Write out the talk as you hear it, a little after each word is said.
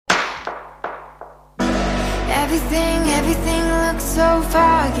Everything looks so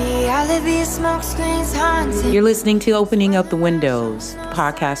foggy. All of these smoke screens haunting. You're listening to Opening Up the Windows, the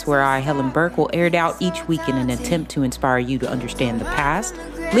podcast where I, Helen Burke, will air it out each week in an attempt to inspire you to understand the past,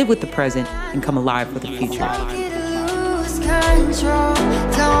 live with the present, and come alive for the future. Lose control.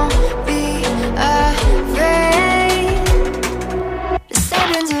 Don't be afraid to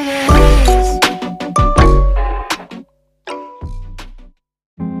step into the haze.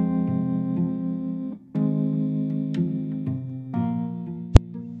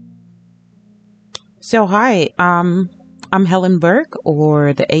 So hi, I'm Helen Burke,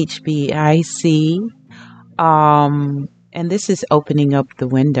 or the HBIC, and this is Opening Up the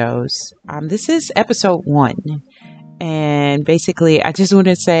Windows. This is episode 1, and basically I just want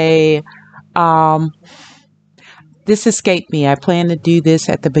to say, this escaped me. I planned to do this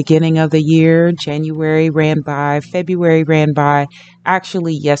at the beginning of the year. January ran by, February ran by.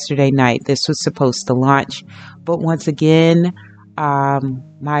 Actually, yesterday night this was supposed to launch, but once again,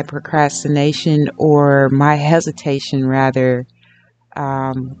 my procrastination, or my hesitation rather,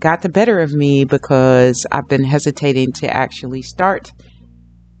 got the better of me, because I've been hesitating to actually start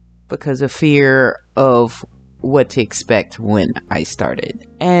because of fear of what to expect when I started.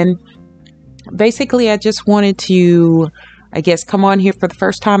 And basically I just wanted to, I guess, come on here for the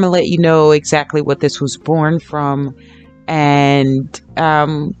first time and let you know exactly what this was born from, and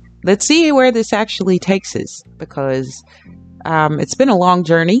let's see where this actually takes us, because it's been a long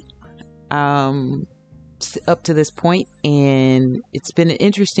journey up to this point, and it's been an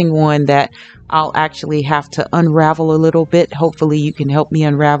interesting one that I'll actually have to unravel a little bit. Hopefully you can help me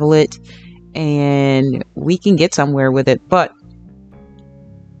unravel it and we can get somewhere with it. But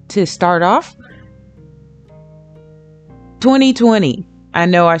to start off, 2020. I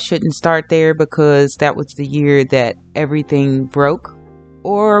know I shouldn't start there, because that was the year that everything broke,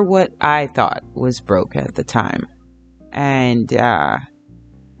 or what I thought was broke at the time. And I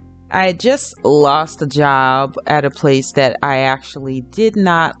had just lost a job at a place that I actually did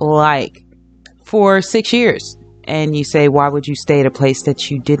not like for 6 years. And you say, why would you stay at a place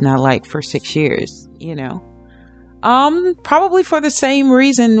that you did not like for 6 years? You know, probably for the same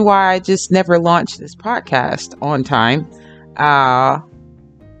reason why I just never launched this podcast on time.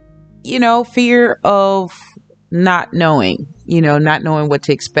 Fear of not knowing, not knowing what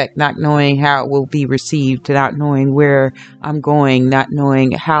to expect, not knowing how it will be received, not knowing where I'm going, not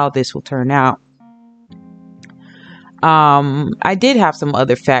knowing how this will turn out. I did have some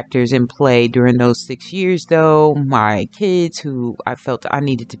other factors in play during those 6 years, though. My kids, who I felt I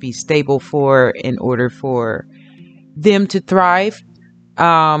needed to be stable for in order for them to thrive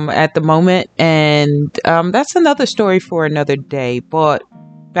at the moment. And that's another story for another day. But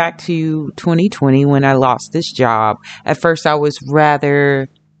back to 2020, when I lost this job. At first, I was rather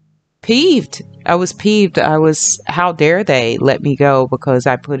peeved. I was, how dare they let me go, because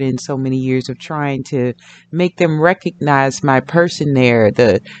I put in so many years of trying to make them recognize my person there.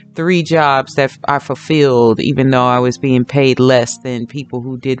 The 3 jobs that I fulfilled, even though I was being paid less than people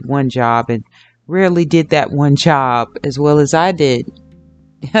who did one job and rarely did that one job as well as I did.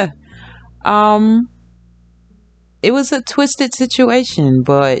 It was a twisted situation,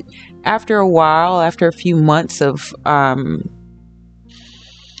 but after a while, after a few months of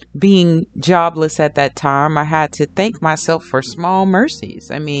being jobless at that time, I had to thank myself for small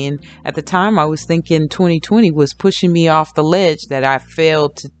mercies. I mean, at the time I was thinking 2020 was pushing me off the ledge that I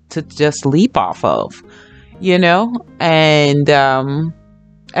failed to just leap off of, and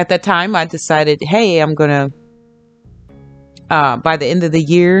at that time I decided, hey, I'm gonna by the end of the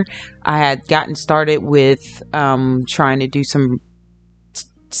year, I had gotten started with trying to do some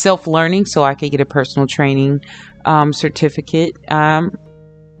self-learning so I could get a personal training certificate.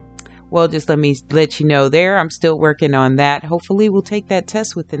 Well, just let you know there, I'm still working on that. Hopefully we'll take that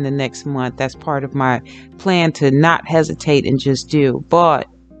test within the next month. That's part of my plan, to not hesitate and just do. But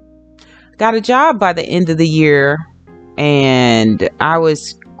got a job by the end of the year, and I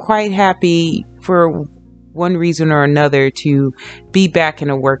was quite happy for one reason or another to be back in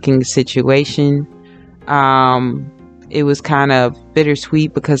a working situation. It was kind of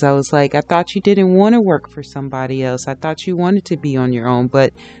bittersweet, because I was like, I thought you didn't want to work for somebody else. I thought you wanted to be on your own.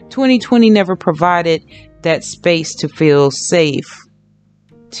 But 2020 never provided that space to feel safe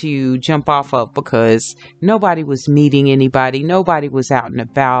to jump off of, because nobody was meeting anybody. Nobody was out and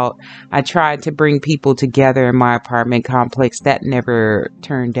about. I tried to bring people together in my apartment complex. That never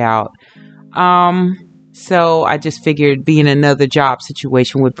turned out. So I just figured being another job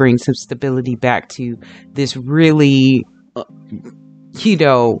situation would bring some stability back to this really,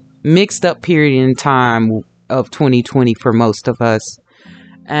 mixed up period in time of 2020 for most of us.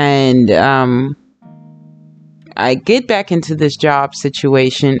 And I get back into this job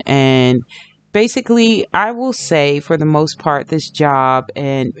situation, and basically I will say for the most part this job,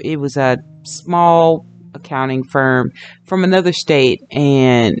 and it was a small accounting firm from another state,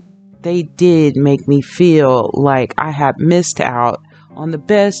 and they did make me feel like I had missed out on the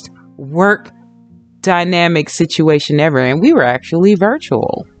best work dynamic situation ever. And we were actually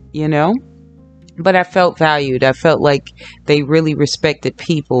virtual, you know? But I felt valued. I felt like they really respected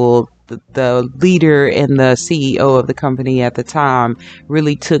people. The leader and the CEO of the company at the time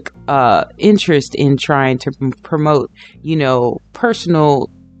really took interest in trying to promote, personal,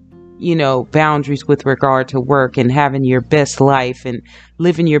 boundaries with regard to work and having your best life and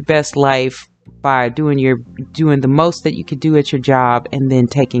living your best life by doing the most that you could do at your job, and then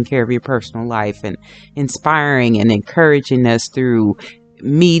taking care of your personal life, and inspiring and encouraging us through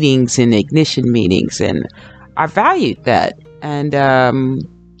meetings and ignition meetings. And I valued that, and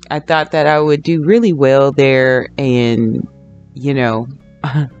I thought that I would do really well there. And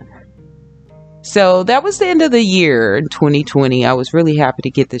so that was the end of the year in 2020. I was really happy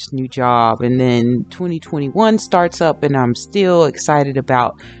to get this new job. And then 2021 starts up, and I'm still excited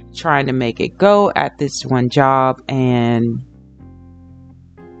about trying to make it go at this one job. And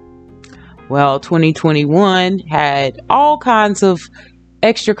well, 2021 had all kinds of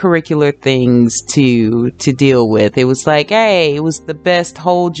extracurricular things to deal with. It was like, hey, it was the best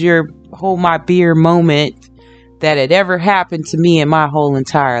hold my beer moment that had ever happened to me in my whole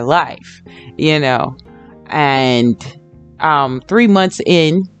entire life, and 3 months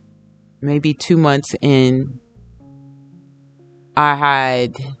in, maybe 2 months in, I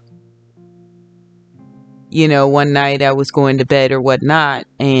had, one night I was going to bed or whatnot,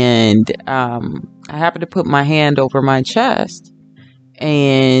 and I happened to put my hand over my chest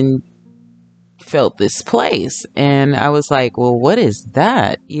and felt this place, and I was like, well, what is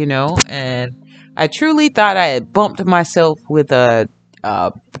that? And I truly thought I had bumped myself with a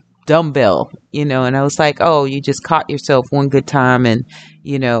dumbbell, and I was like, oh, you just caught yourself one good time, and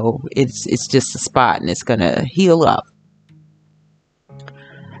it's just a spot and it's gonna heal up.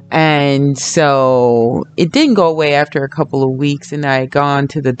 And so it didn't go away after a couple of weeks, and I had gone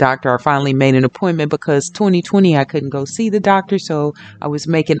to the doctor. I finally made an appointment because 2020 I couldn't go see the doctor, so I was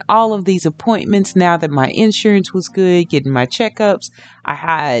making all of these appointments now that my insurance was good, getting my checkups. I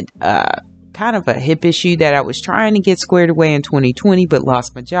had kind of a hip issue that I was trying to get squared away in 2020, but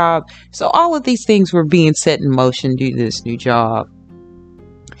lost my job. So all of these things were being set in motion due to this new job.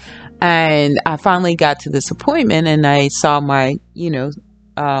 And I finally got to this appointment, and I saw my,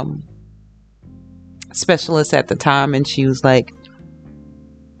 specialist at the time, and she was like,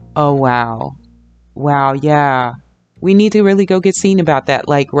 oh, wow, yeah, we need to really go get seen about that,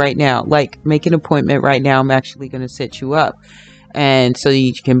 like right now, like make an appointment right now. I'm actually going to set you up, and so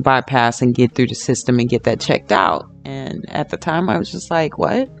you can bypass and get through the system and get that checked out. And at the time I was just like,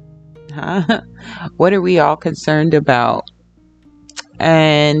 what? Huh? What are we all concerned about?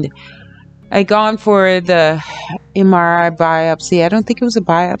 And I gone for the MRI biopsy. I don't think it was a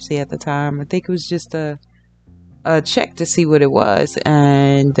biopsy at the time. I think it was just a check to see what it was.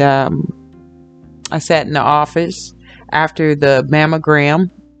 And I sat in the office after the mammogram,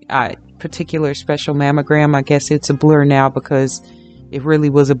 particular special mammogram. I guess it's a blur now because it really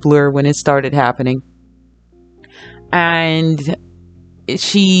was a blur when it started happening. And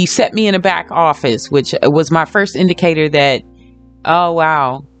she set me in a back office, which was my first indicator that, oh,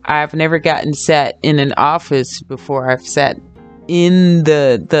 wow, I've never gotten sat in an office before. I've sat in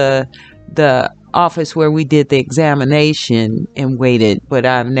the office where we did the examination and waited, but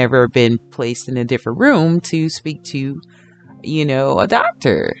I've never been placed in a different room to speak to, a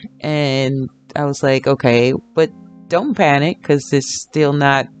doctor. And I was like, okay, but don't panic, because it's still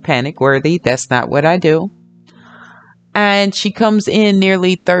not panic worthy. That's not what I do. And she comes in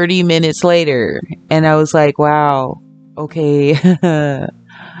nearly 30 minutes later, and I was like, wow, okay.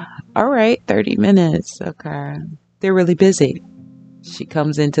 All right, 30 minutes. Okay. They're really busy. She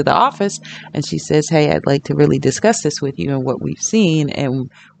comes into the office and she says, hey, I'd like to really discuss this with you and what we've seen. And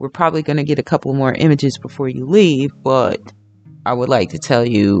we're probably going to get a couple more images before you leave. But I would like to tell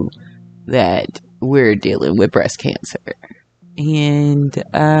you that we're dealing with breast cancer. And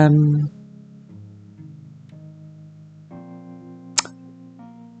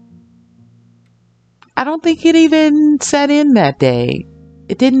I don't think it even set in that day.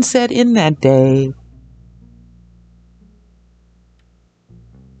 It didn't set in that day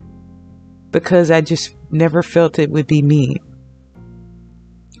because I just never felt it would be me.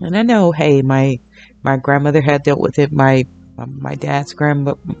 And I know, hey, my grandmother had dealt with it. My dad's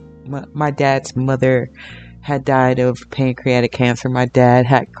my dad's mother had died of pancreatic cancer. My dad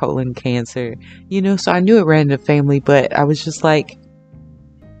had colon cancer, so I knew it ran in the family, but I was just like,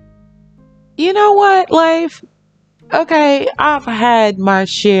 you know what, life? Okay, I've had my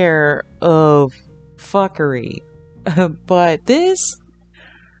share of fuckery, but this,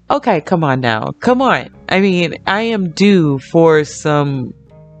 okay, come on now. Come on. I mean, I am due for some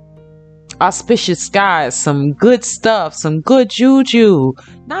auspicious skies, some good stuff, some good juju.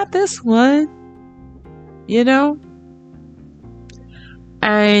 Not this one,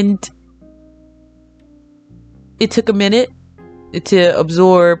 And it took a minute to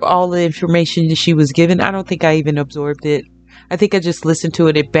absorb all the information that she was given. I don't think I even absorbed it. I think I just listened to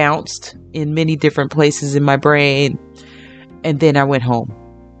it. It bounced in many different places in my brain. And then I went home.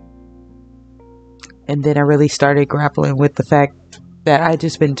 And then I really started grappling with the fact that I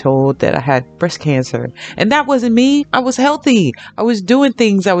just been told that I had breast cancer. And that wasn't me. I was healthy. I was doing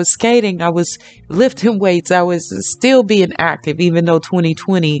things. I was skating. I was lifting weights. I was still being active, even though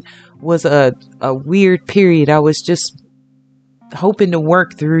 2020 was a weird period. I was just hoping to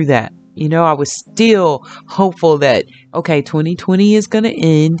work through that. I was still hopeful that, okay, 2020 is going to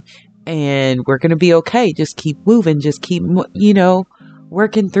end and we're going to be okay. Just keep moving. Just keep,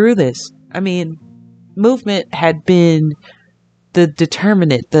 working through this. I mean, movement had been the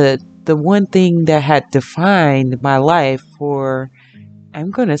determinant, the one thing that had defined my life for,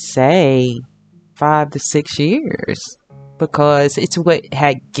 I'm going to say, 5 to 6 years, because it's what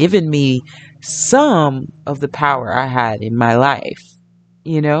had given me some of the power I had in my life,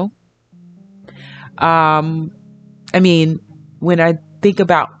 I mean, when I think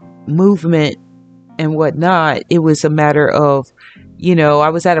about movement and whatnot, it was a matter of, I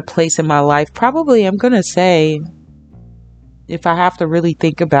was at a place in my life, probably, I'm going to say, if I have to really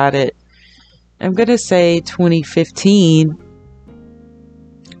think about it, I'm going to say 2015,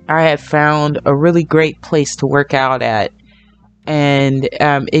 I had found a really great place to work out at. And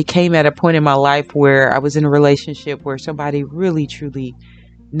it came at a point in my life where I was in a relationship where somebody really, truly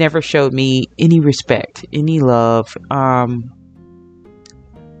never showed me any respect, any love.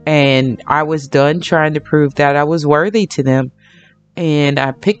 And I was done trying to prove that I was worthy to them. And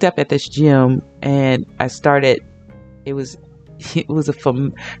I picked up at this gym and I started, it was a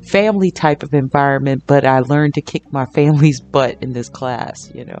family type of environment, but I learned to kick my family's butt in this class,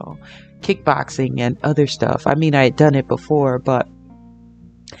 kickboxing and other stuff. I mean, I had done it before, but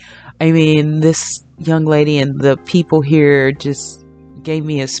I mean, this young lady and the people here just gave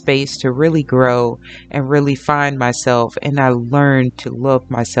me a space to really grow and really find myself. And I learned to love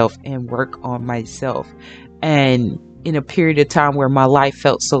myself and work on myself. And in a period of time where my life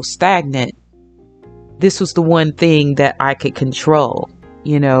felt so stagnant, this was the one thing that I could control,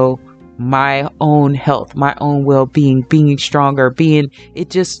 my own health, my own well-being, being stronger, it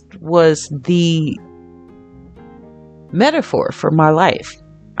just was the metaphor for my life.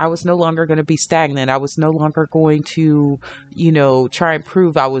 I was no longer going to be stagnant. I was no longer going to, try and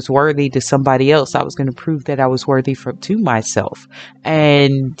prove I was worthy to somebody else. I was going to prove that I was worthy to myself.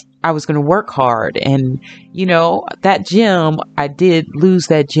 And I was going to work hard. And, that gym, I did lose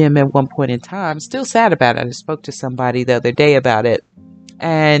that gym at one point in time. Still sad about it. I spoke to somebody the other day about it.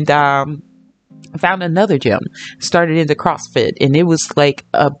 And I found another gym, started into CrossFit. And it was like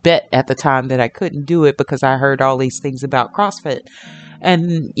a bet at the time that I couldn't do it because I heard all these things about CrossFit.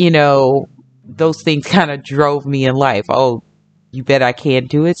 And, those things kind of drove me in life. Oh, you bet I can't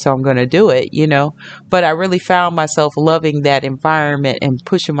do it, so I'm going to do it, But I really found myself loving that environment and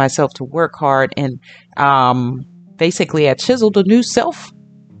pushing myself to work hard. And basically, I chiseled a new self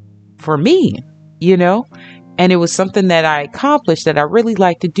for me, And it was something that I accomplished that I really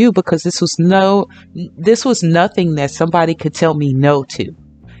like to do because this was nothing that somebody could tell me no to.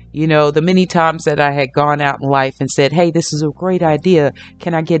 The many times that I had gone out in life and said, hey, this is a great idea.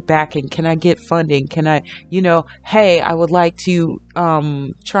 Can I get backing? Can I get funding? Can I, hey, I would like to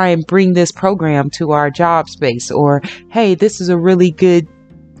try and bring this program to our job space. Or, hey, this is a really good,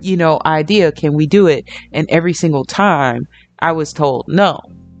 idea. Can we do it? And every single time I was told no.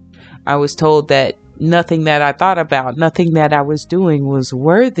 I was told that nothing that I thought about, nothing that I was doing was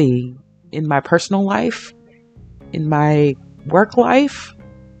worthy in my personal life, in my work life.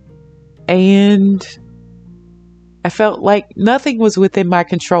 And I felt like nothing was within my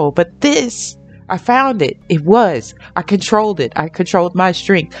control. But this, I found it. It was. I controlled it. I controlled my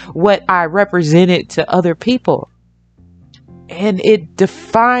strength, what I represented to other people. And it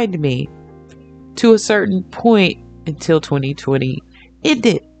defined me to a certain point until 2020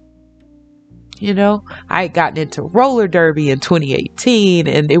 ended. I had gotten into roller derby in 2018,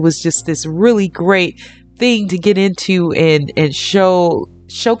 and it was just this really great thing to get into and show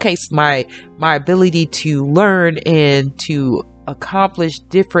showcased my ability to learn and to accomplish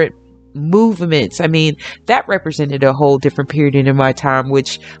different movements. I mean, that represented a whole different period in my time,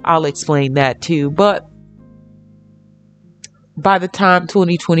 which I'll explain that too. But by the time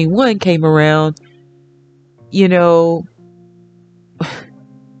 2021 came around, you know,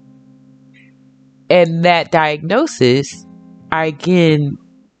 and that diagnosis, I again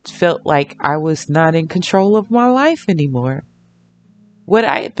felt like I was not in control of my life anymore. What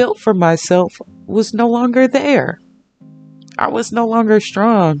I had built for myself was no longer there. I was no longer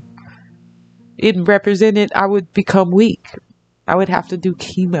strong. It represented I would become weak. I would have to do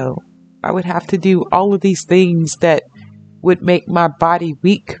chemo. I would have to do all of these things that would make my body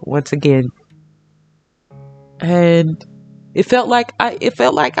weak once again. And it felt like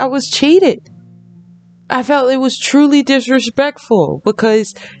I was cheated. I felt it was truly disrespectful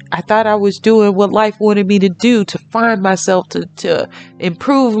because I thought I was doing what life wanted me to do, to find myself, to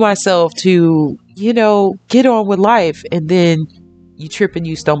improve myself, to, you know, get on with life. And then you trip and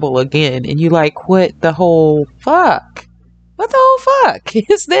you stumble again. And you're like, what the whole fuck? What the whole fuck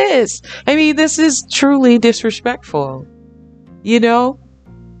is this? I mean, this is truly disrespectful, you know?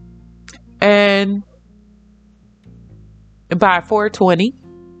 And by 420,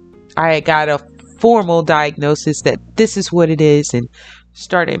 I got a formal diagnosis that this is what it is, and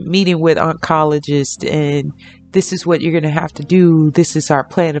started meeting with oncologists, and this is what you're going to have to do. This is our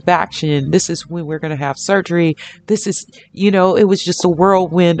plan of action. This is when we're going to have surgery. This is, you know, it was just a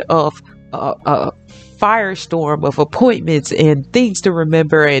whirlwind of a firestorm of appointments and things to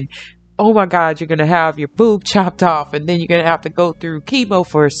remember. And oh my God, you're going to have your boob chopped off, and then you're going to have to go through chemo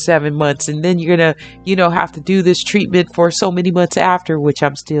for 7 months. And then you're going to, you know, have to do this treatment for so many months after, which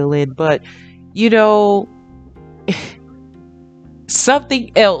I'm still in. But, you know,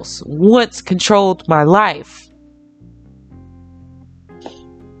 something else once controlled my life.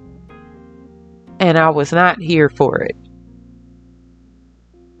 And I was not here for it.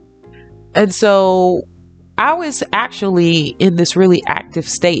 And so I was actually in this really active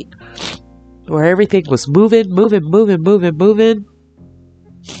state where everything was moving.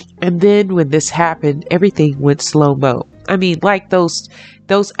 And then when this happened, everything went slow-mo. I mean, like those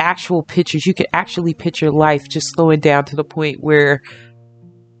actual pictures, you could actually picture life just slowing down to the point where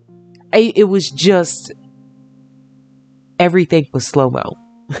it was just, everything was slow-mo.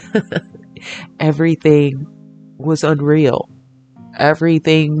 Everything was unreal.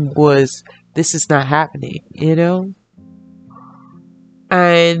 Everything was, this is not happening, you know?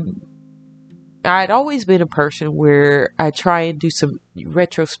 And I'd always been a person where I try and do some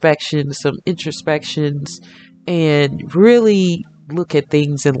retrospection, some introspections, and really look at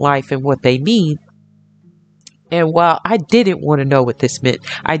things in life and what they mean. And while I didn't want to know what this meant,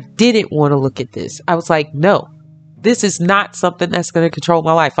 I didn't want to look at this, I was like, no, this is not something that's going to control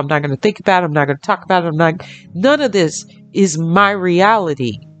my life. I'm not going to think about it. I'm not going to talk about it. None of this is my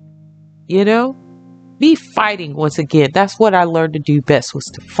reality. You know? Me fighting once again. That's what I learned to do best, was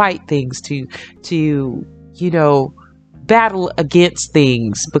to fight things, to, you know, battle against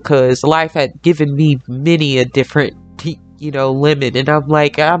things, because life had given me many a different, you know, limit. And I'm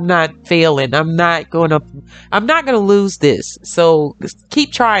like, I'm not failing. I'm not going to lose this. So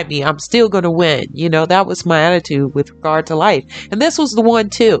keep trying me. I'm still going to win. You know, that was my attitude with regard to life. And this was the one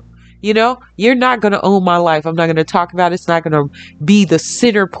too. You know, you're not going to own my life. I'm not going to talk about it. It's not going to be the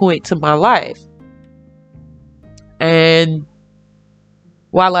center point to my life. And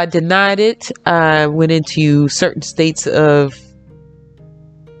while I denied it, I went into certain states of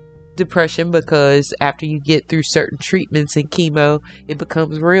depression, because after you get through certain treatments and chemo, it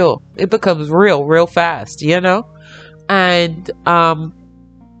becomes real. It becomes real fast, you know? And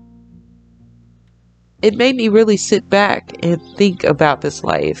it made me really sit back and think about this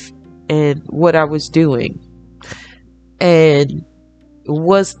life and what I was doing. And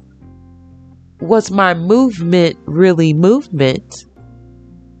was my movement really movement?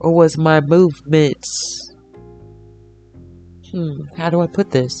 Or was my movement, how do I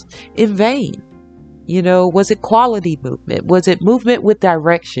put this? In vain? You know, was it quality movement? Was it movement with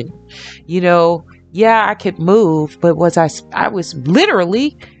direction? You know, yeah, I could move, but I was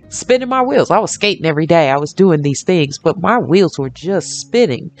literally spinning my wheels. I was skating every day. I was doing these things, but my wheels were just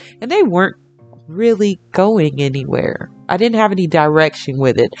spinning, and they weren't really going anywhere. I didn't have any direction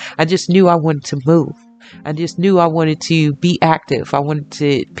with it. I just knew I wanted to move. I just knew I wanted to be active. I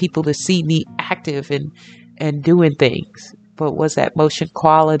wanted people to see me active and doing things. But was that motion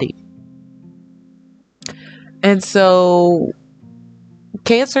quality? And so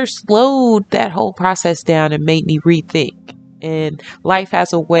cancer slowed that whole process down and made me rethink. And life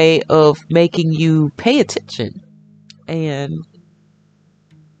has a way of making you pay attention. And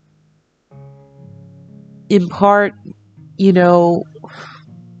in part, you know,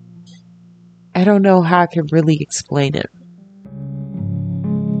 I don't know how I can really explain it.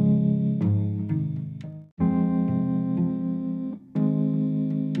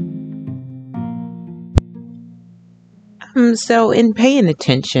 So in paying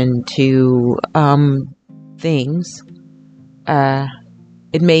attention to things, uh,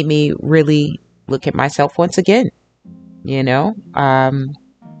 it made me really look at myself once again. You know,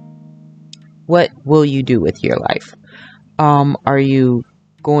 what will you do with your life? Are you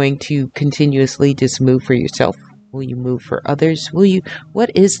going to continuously just move for yourself? Will you move for others?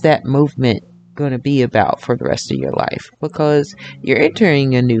 What is that movement going to be about for the rest of your life? Because you're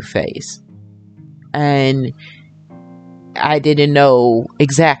entering a new phase. And I didn't know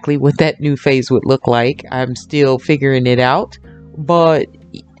exactly what that new phase would look like. I'm still figuring it out. But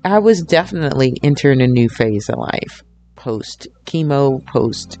I was definitely entering a new phase of life. Post chemo,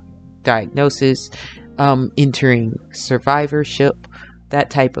 post diagnosis, entering survivorship, that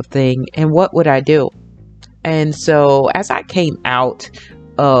type of thing. And what would I do? And so as I came out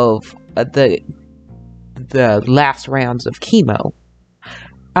of the last rounds of chemo,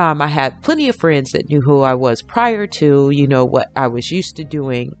 I had plenty of friends that knew who I was prior to, what I was used to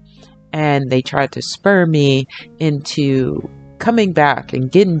doing. And they tried to spur me into coming back and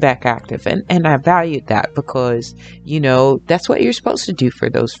getting back active. And I valued that because, that's what you're supposed to do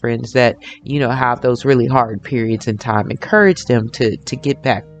for those friends that, have those really hard periods in time. Encourage them to get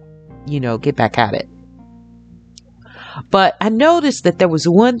back, get back at it. But I noticed that there was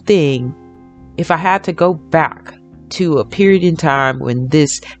one thing, if I had to go back to a period in time when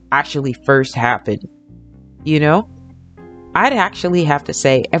this actually first happened, I'd actually have to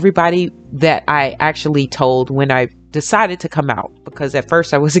say everybody that I actually told when I decided to come out, because at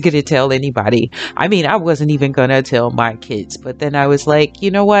first I wasn't going to tell anybody. I mean, I wasn't even going to tell my kids, but then I was like,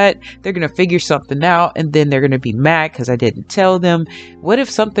 you know what? They're going to figure something out and then they're going to be mad because I didn't tell them. What if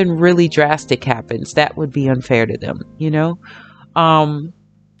something really drastic happens? That would be unfair to them,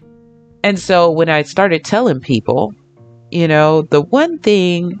 And so when I started telling people, the one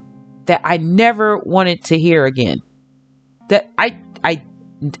thing that I never wanted to hear again, that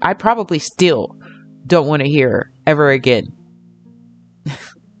I probably still don't want to hear ever again.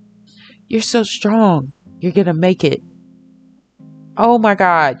 You're so strong. You're going to make it. Oh my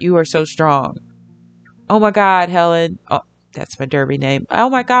God, you are so strong. Oh my God, Helen. Oh, that's my derby name. Oh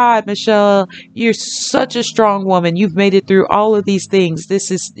my God, Michelle, you're such a strong woman. You've made it through all of these things.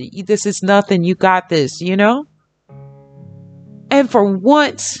 This is nothing. You got this, And for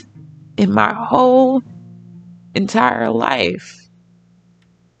once in my whole entire life,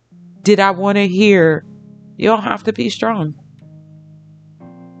 did I want to hear, you don't have to be strong.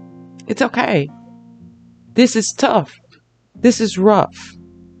 It's okay. This is tough. This is rough.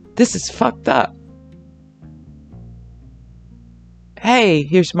 This is fucked up. Hey,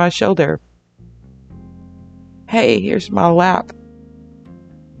 here's my shoulder. Hey, here's my lap.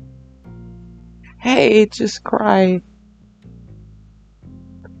 Hey, just cry.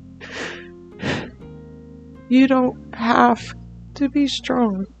 You don't have to be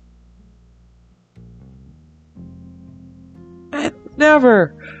strong. I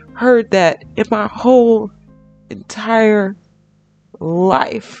never heard that in my whole entire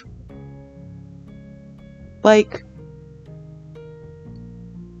life. Like,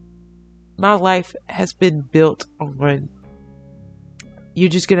 my life has been built on, you're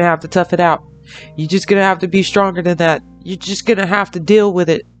just gonna have to tough it out. You're just gonna have to be stronger than that. You're just gonna have to deal with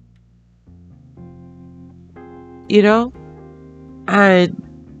it.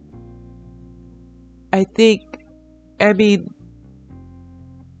 I think,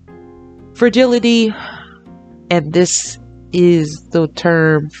 fragility, and this is the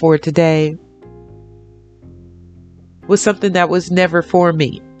term for today, was something that was never for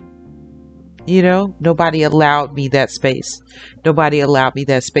me. Nobody allowed me that space. Nobody allowed me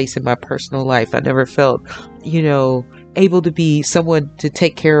that space in my personal life. I never felt, able to be someone to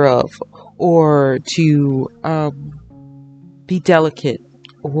take care of, or to be delicate,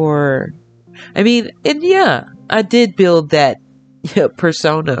 or and yeah, I did build that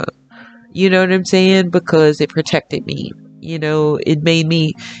persona, you know what I'm saying, because it protected me. It made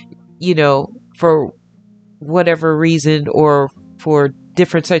me, for whatever reason, or for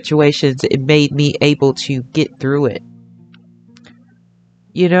different situations, it made me able to get through it,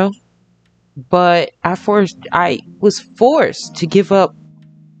 but I was forced to give up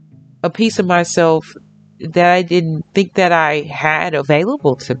a piece of myself that I didn't think that I had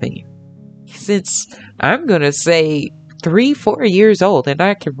available to me, since I'm gonna say 3-4 years old, and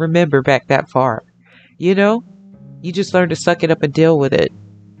I can remember back that far. You just learn to suck it up and deal with it,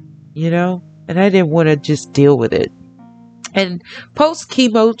 and I didn't want to just deal with it. And post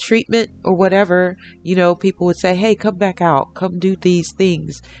chemo treatment or whatever, people would say, hey, come back out, come do these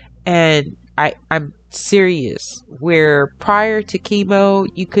things. And I'm serious, where prior to chemo,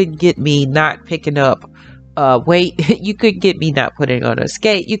 you couldn't get me not picking up weight. You couldn't get me not putting on a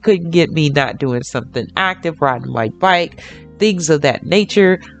skate. You couldn't get me not doing something active, riding my bike, things of that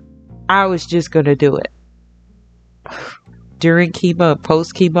nature. I was just going to do it. During chemo and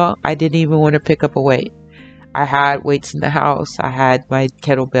post chemo, I didn't even want to pick up a weight. I had weights in the house. I had my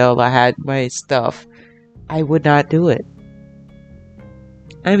kettlebell. I had my stuff. I would not do it.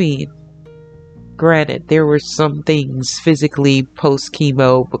 I mean, granted, there were some things physically post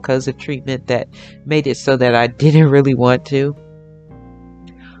chemo because of treatment that made it so that I didn't really want to.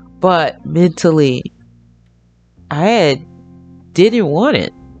 But mentally, I didn't want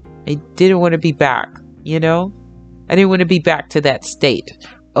it. I didn't want to be back, I didn't want to be back to that state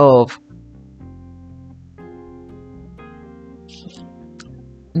of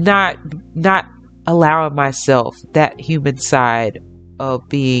not allowing myself that human side of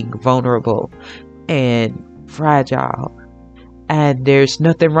being vulnerable and fragile. And there's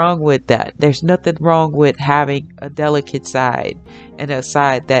nothing wrong with that. There's nothing wrong with having a delicate side and a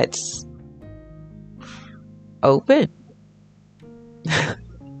side that's open.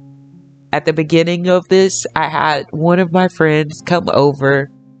 At the beginning of this, I had one of my friends come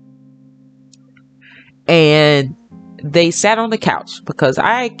over, and they sat on the couch, because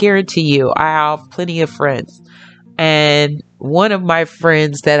I guarantee you, I have plenty of friends. And one of my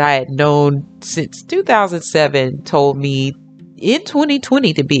friends that I had known since 2007 told me, in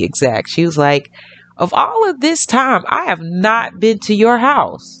 2020 to be exact, she was like, of all of this time, I have not been to your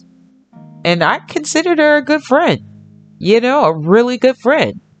house. And I considered her a good friend, a really good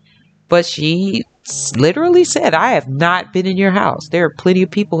friend. But she literally said, I have not been in your house. There are plenty of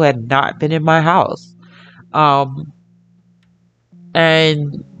people who had not been in my house.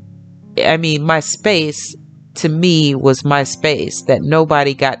 And I mean, my space to me was my space that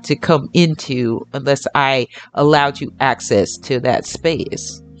nobody got to come into unless I allowed you access to that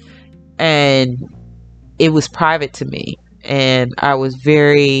space. And it was private to me. And I was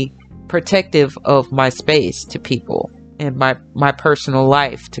very protective of my space to people and my personal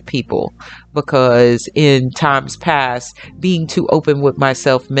life to people, because in times past, being too open with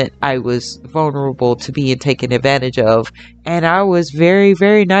myself meant I was vulnerable to being taken advantage of. And I was very,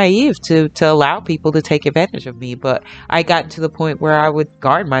 very naive to allow people to take advantage of me. But I got to the point where I would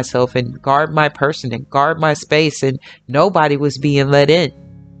guard myself and guard my person and guard my space, and nobody was being let in.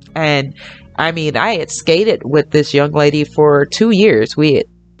 And I mean, I had skated with this young lady for 2 years. We had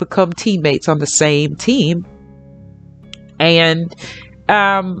become teammates on the same team. And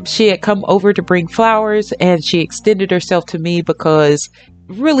she had come over to bring flowers, and she extended herself to me because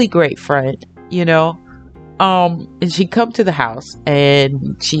really great friend, and she'd come to the house,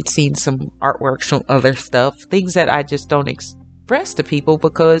 and she'd seen some artwork, some other stuff, things that I just don't express to people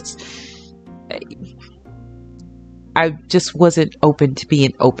because I just wasn't open to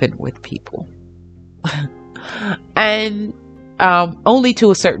being open with people. And only to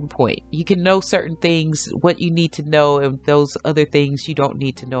a certain point. You can know certain things, what you need to know, and those other things you don't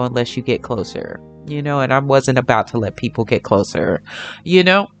need to know unless you get closer, and I wasn't about to let people get closer,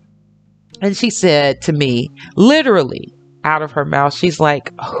 And she said to me, literally out of her mouth, she's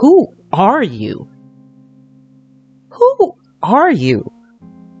like, who are you? Who are you?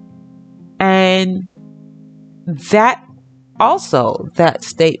 And that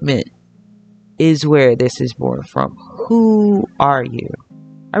statement is where this is born from. Who are you?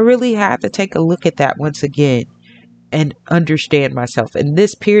 I really had to take a look at that once again and understand myself. And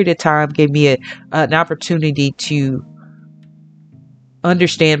this period of time gave me an opportunity to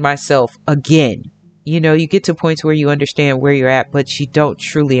understand myself again. You get to points where you understand where you're at, but you don't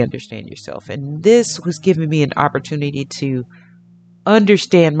truly understand yourself. And this was giving me an opportunity to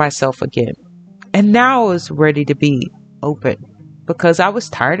understand myself again. And now I was ready to be open, because I was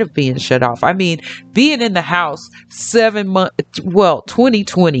tired of being shut off. I mean, being in the house 7 months,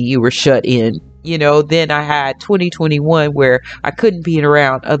 2020, you were shut in, then I had 2021 where I couldn't be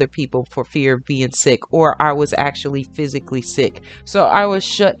around other people for fear of being sick, or I was actually physically sick. So I was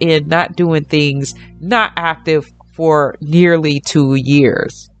shut in, not doing things, not active for nearly 2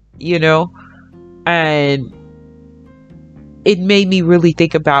 years, and it made me really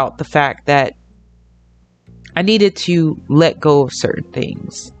think about the fact that I needed to let go of certain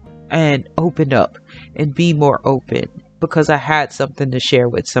things and open up and be more open, because I had something to share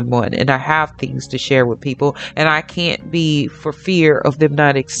with someone, and I have things to share with people, and I can't be for fear of them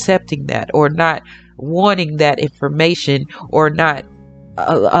not accepting that, or not wanting that information, or not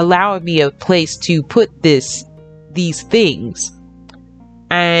allowing me a place to put these things.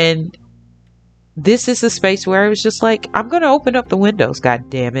 And this is a space where I was just like, I'm going to open up the windows, God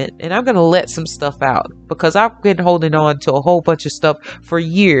damn it. And I'm going to let some stuff out, because I've been holding on to a whole bunch of stuff for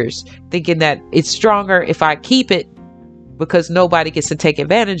years, thinking that it's stronger if I keep it because nobody gets to take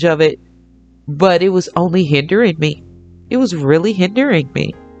advantage of it. But it was only hindering me. It was really hindering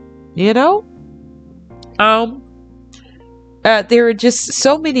me, you know? There are just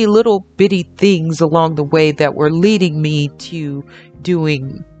so many little bitty things along the way that were leading me to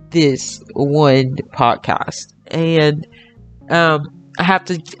doing this one podcast. And I have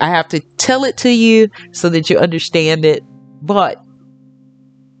to tell it to you so that you understand it. But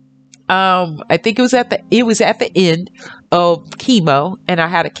I think it was at the end of chemo, and I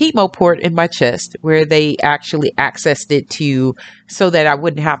had a chemo port in my chest where they actually accessed it so that I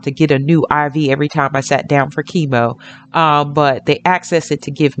wouldn't have to get a new IV every time I sat down for chemo. But they accessed it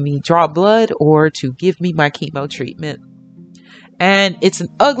to draw blood or to give me my chemo treatment. And it's an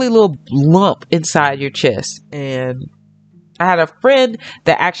ugly little lump inside your chest. And I had a friend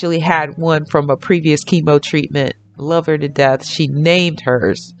that actually had one from a previous chemo treatment. Love her to death. She named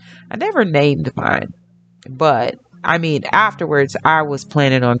hers. I never named mine. But, I mean, afterwards, I was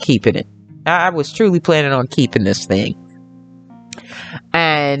planning on keeping it. I was truly planning on keeping this thing.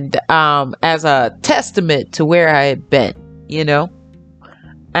 And as a testament to where I had been, you know.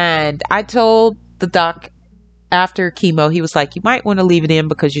 And I told the doc after chemo, he was like, you might want to leave it in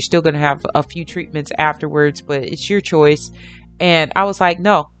because you're still going to have a few treatments afterwards, but it's your choice. And I was like,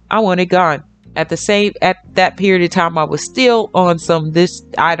 no, I want it gone. At that period of time, I was still on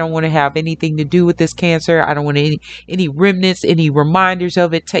I don't want to have anything to do with this cancer. I don't want any remnants, any reminders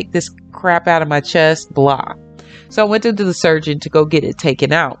of it. Take this crap out of my chest, blah. So I went into the surgeon to go get it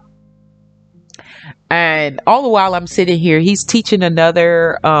taken out. And all the while I'm sitting here, he's teaching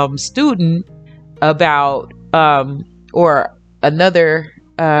another student about, or another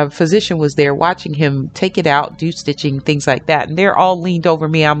physician was there watching him take it out, do stitching, things like that. And they're all leaned over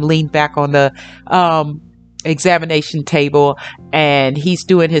me. I'm leaned back on the examination table, and he's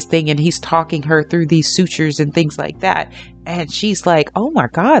doing his thing, and he's talking her through these sutures and things like that. And she's like, oh my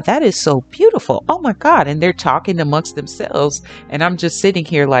God, that is so beautiful. Oh my God. And they're talking amongst themselves. And I'm just sitting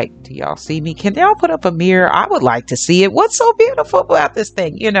here like, do y'all see me? Can y'all put up a mirror? I would like to see it. What's so beautiful about this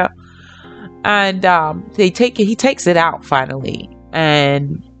thing, you know? And he takes it out finally.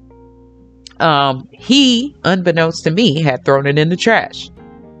 And he, unbeknownst to me, had thrown it in the trash,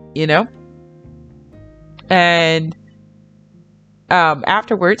 you know? And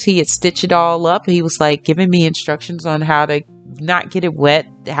afterwards, he had stitched it all up. He was like giving me instructions on how to not get it wet,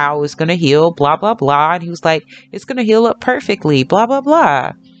 how it was going to heal, blah, blah, blah. And he was like, it's going to heal up perfectly, blah, blah,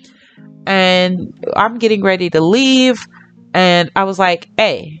 blah. And I'm getting ready to leave. And I was like,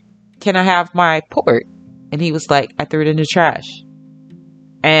 hey, can I have my port? And he was like, I threw it in the trash.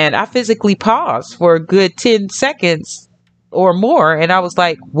 And I physically paused for a good 10 seconds or more. And I was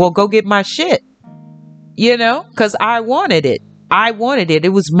like, well, go get my shit. You know, because I wanted it.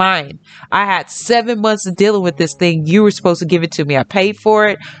 It was mine. I had 7 months of dealing with this thing. You were supposed to give it to me. I paid for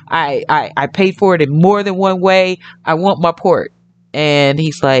it. I paid for it in more than one way. I want my port. And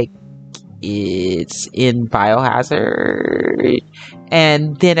he's like, it's in biohazard.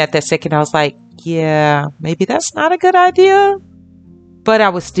 And then at that second, I was like, yeah, maybe that's not a good idea. But I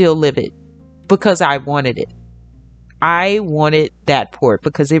was still livid because I wanted it. I wanted that port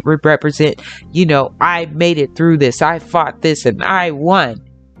because it would represent, you know, I made it through this. I fought this and I won.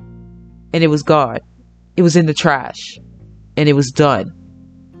 And it was gone. It was in the trash. And it was done.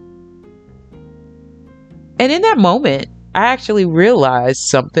 And in that moment, I actually realized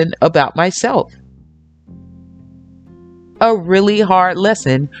something about myself. A really hard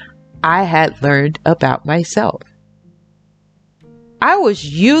lesson I had learned about myself. I was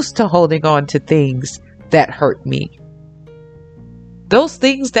used to holding on to things that hurt me. Those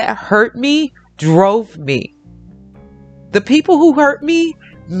things that hurt me drove me. The people who hurt me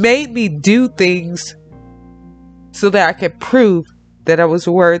made me do things so that I could prove that I was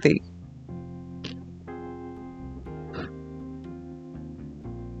worthy.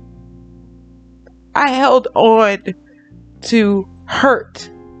 I held on to hurt.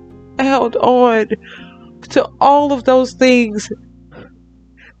 I held on to all of those things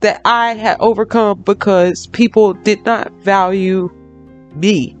that I had overcome because people did not value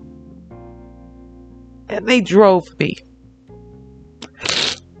me. And they drove me.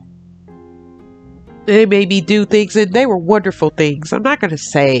 They made me do things, and they were wonderful things. I'm not going to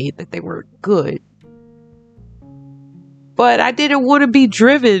say that they were good. But I didn't want to be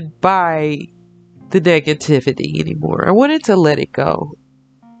driven by the negativity anymore. I wanted to let it go.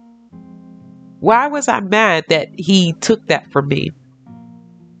 Why was I mad that he took that from me?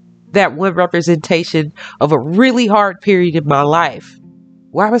 That one representation of a really hard period in my life.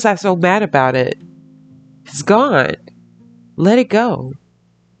 Why was I so mad about it? It's gone. Let it go.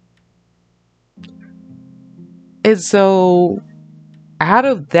 And so, out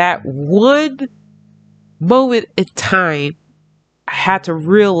of that one moment in time, I had to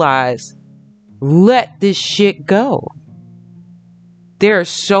realize, let this shit go. There are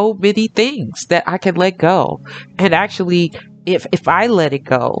so many things that I can let go. And actually, if I let it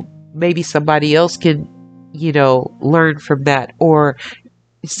go, maybe somebody else can, learn from that. Or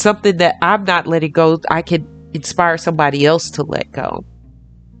something that I'm not letting go, I can inspire somebody else to let go.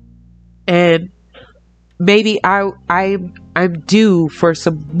 And maybe I'm due for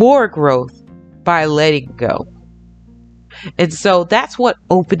some more growth by letting go. And so that's what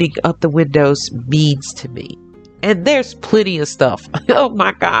opening up the windows means to me. And there's plenty of stuff. Oh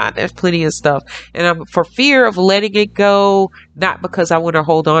my God, there's plenty of stuff. And I'm for fear of letting it go, not because I want to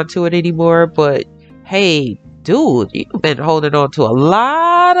hold on to it anymore, but hey, dude, you've been holding on to a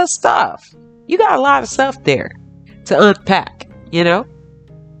lot of stuff. You got a lot of stuff there to unpack,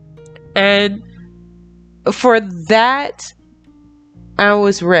 And for that, I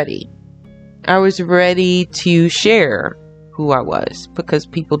was ready. I was ready to share who I was, because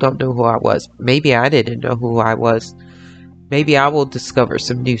people don't know who I was. Maybe I didn't know who I was. Maybe I will discover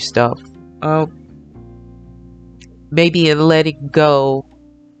some new stuff. Maybe in letting go,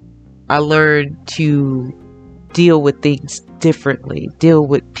 I learned to deal with things differently, deal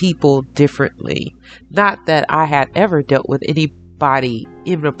with people differently. Not that I had ever dealt with anybody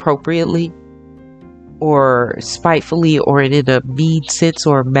inappropriately or spitefully or in a mean sense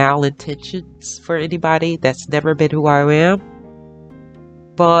or malintentions for anybody. That's never been who I am.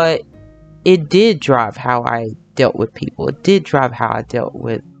 But it did drive how I dealt with people. It did drive how I dealt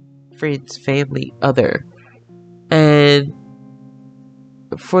with friends, family, other. And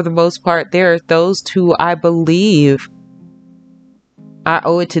for the most part, there are those who I believe I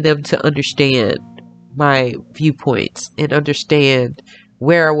owe it to them to understand my viewpoints and understand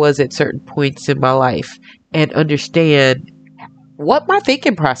where I was at certain points in my life and understand what my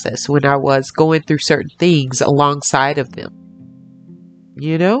thinking process when I was going through certain things alongside of them,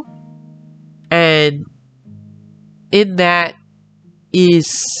 and in that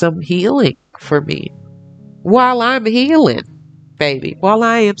is some healing for me while I'm healing, baby, while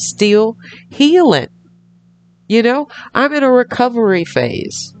I am still healing. I'm in a recovery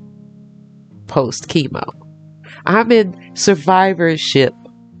phase post chemo. I'm in survivorship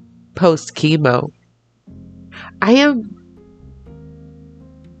post chemo. I am,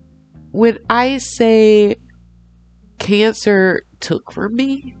 when I say cancer took from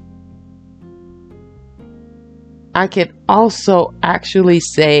me, I can also actually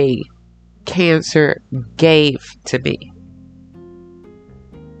say cancer gave to me.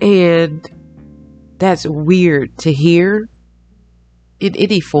 And that's weird to hear in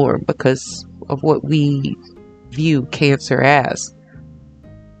any form because of what we view cancer as.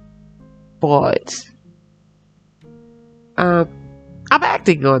 But I'm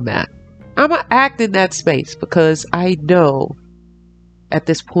acting on that. I'm going to act in that space because I know at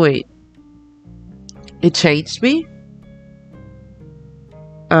this point it changed me.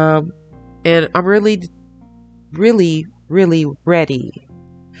 And I'm really, really, really ready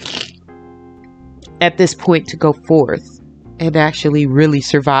at this point to go forth and actually really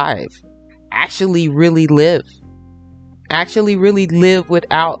survive. Actually really live. Actually really live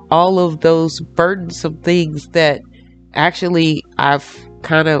without all of those burdensome things that actually I've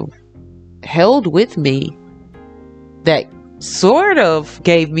kind of held with me that sort of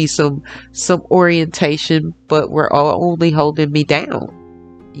gave me some orientation, but were only holding me down,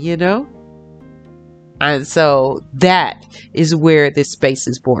 And so that is where this space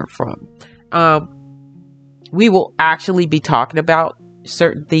is born from. We will actually be talking about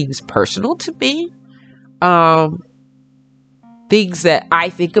certain things personal to me. Things that I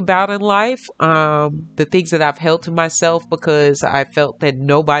think about in life, the things that I've held to myself because I felt that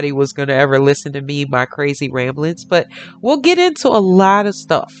nobody was going to ever listen to me, my crazy ramblings. But we'll get into a lot of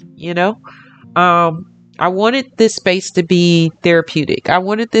stuff, I wanted this space to be therapeutic. I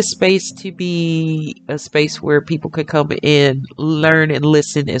wanted this space to be a space where people could come in, learn and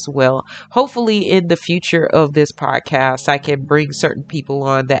listen as well. Hopefully in the future of this podcast, I can bring certain people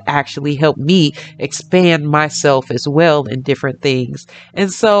on that actually help me expand myself as well in different things.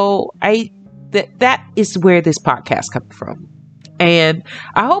 And so that is where this podcast comes from. And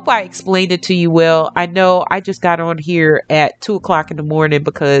I hope I explained it to you well. I know I just got on here at 2:00 in the morning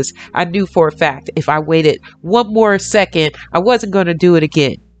because I knew for a fact if I waited one more second, I wasn't going to do it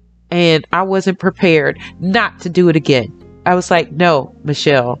again. and I wasn't prepared not to do it again. I was like, no,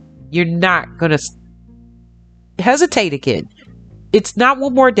 Michelle, you're not going to hesitate again. It's not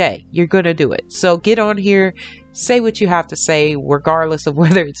one more day. You're going to do it. So get on here, say what you have to say, regardless of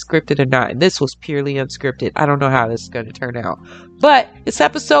whether it's scripted or not. And this was purely unscripted. I don't know how this is going to turn out, but it's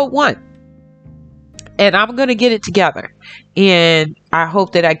episode 1 and I'm going to get it together. And I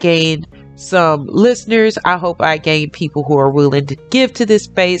hope that I gain some listeners. I hope I gain people who are willing to give to this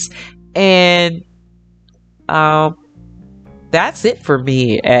space. And, that's it for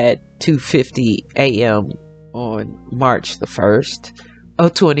me at 2:50 a.m. on March the 1st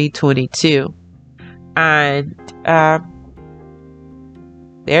of 2022. And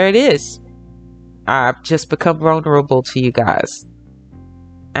there it is. I've just become vulnerable to you guys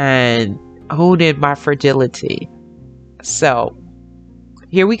and hone in my fragility. So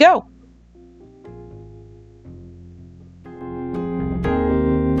here we go.